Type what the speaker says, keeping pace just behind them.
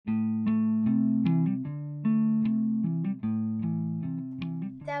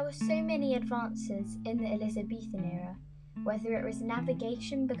were so many advances in the Elizabethan era, whether it was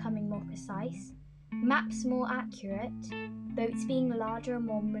navigation becoming more precise, maps more accurate, boats being larger and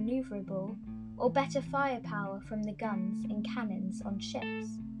more manoeuvrable, or better firepower from the guns and cannons on ships.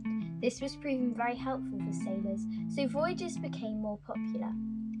 This was proven very helpful for sailors, so voyages became more popular.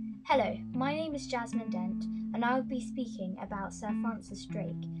 Hello, my name is Jasmine Dent, and I will be speaking about Sir Francis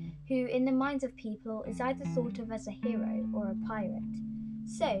Drake, who in the minds of people is either thought of as a hero or a pirate.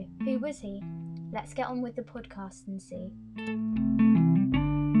 So, who was he? Let's get on with the podcast and see.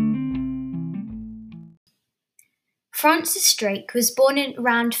 Francis Drake was born in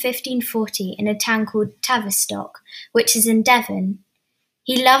around 1540 in a town called Tavistock, which is in Devon.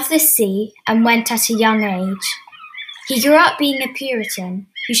 He loved the sea and went at a young age. He grew up being a Puritan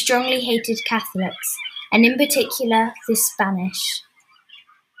who strongly hated Catholics, and in particular the Spanish.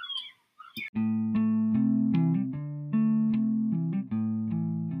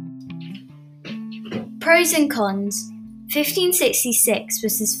 Pros and cons. 1566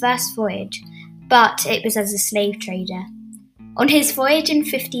 was his first voyage, but it was as a slave trader. On his voyage in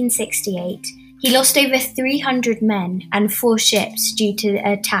 1568, he lost over 300 men and 4 ships due to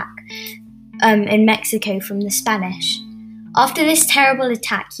the attack in Mexico from the Spanish. After this terrible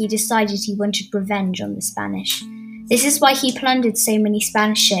attack, he decided he wanted revenge on the Spanish. This is why he plundered so many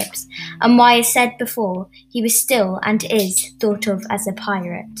Spanish ships, and why, as said before, he was still and is thought of as a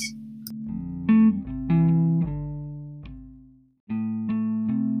pirate.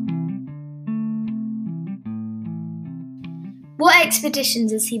 What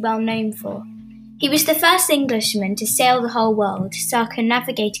expeditions is he well known for? He was the first Englishman to sail the whole world,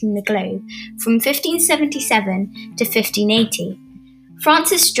 circumnavigating the globe from 1577 to 1580.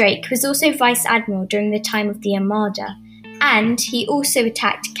 Francis Drake was also Vice Admiral during the time of the Armada, and he also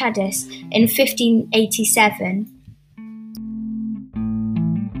attacked Cadiz in 1587.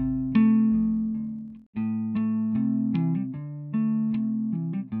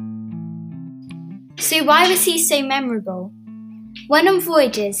 So why was he so memorable? When on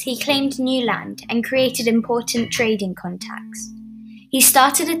voyages, he claimed new land and created important trading contacts. He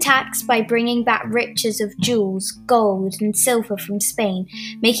started attacks by bringing back riches of jewels, gold, and silver from Spain,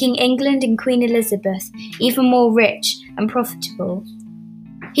 making England and Queen Elizabeth even more rich and profitable.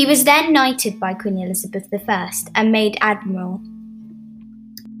 He was then knighted by Queen Elizabeth I and made admiral.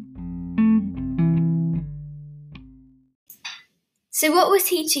 So what was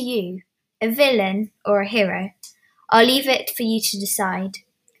he to you? A villain or a hero? I'll leave it for you to decide.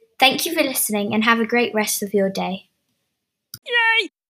 Thank you for listening and have a great rest of your day. Yay!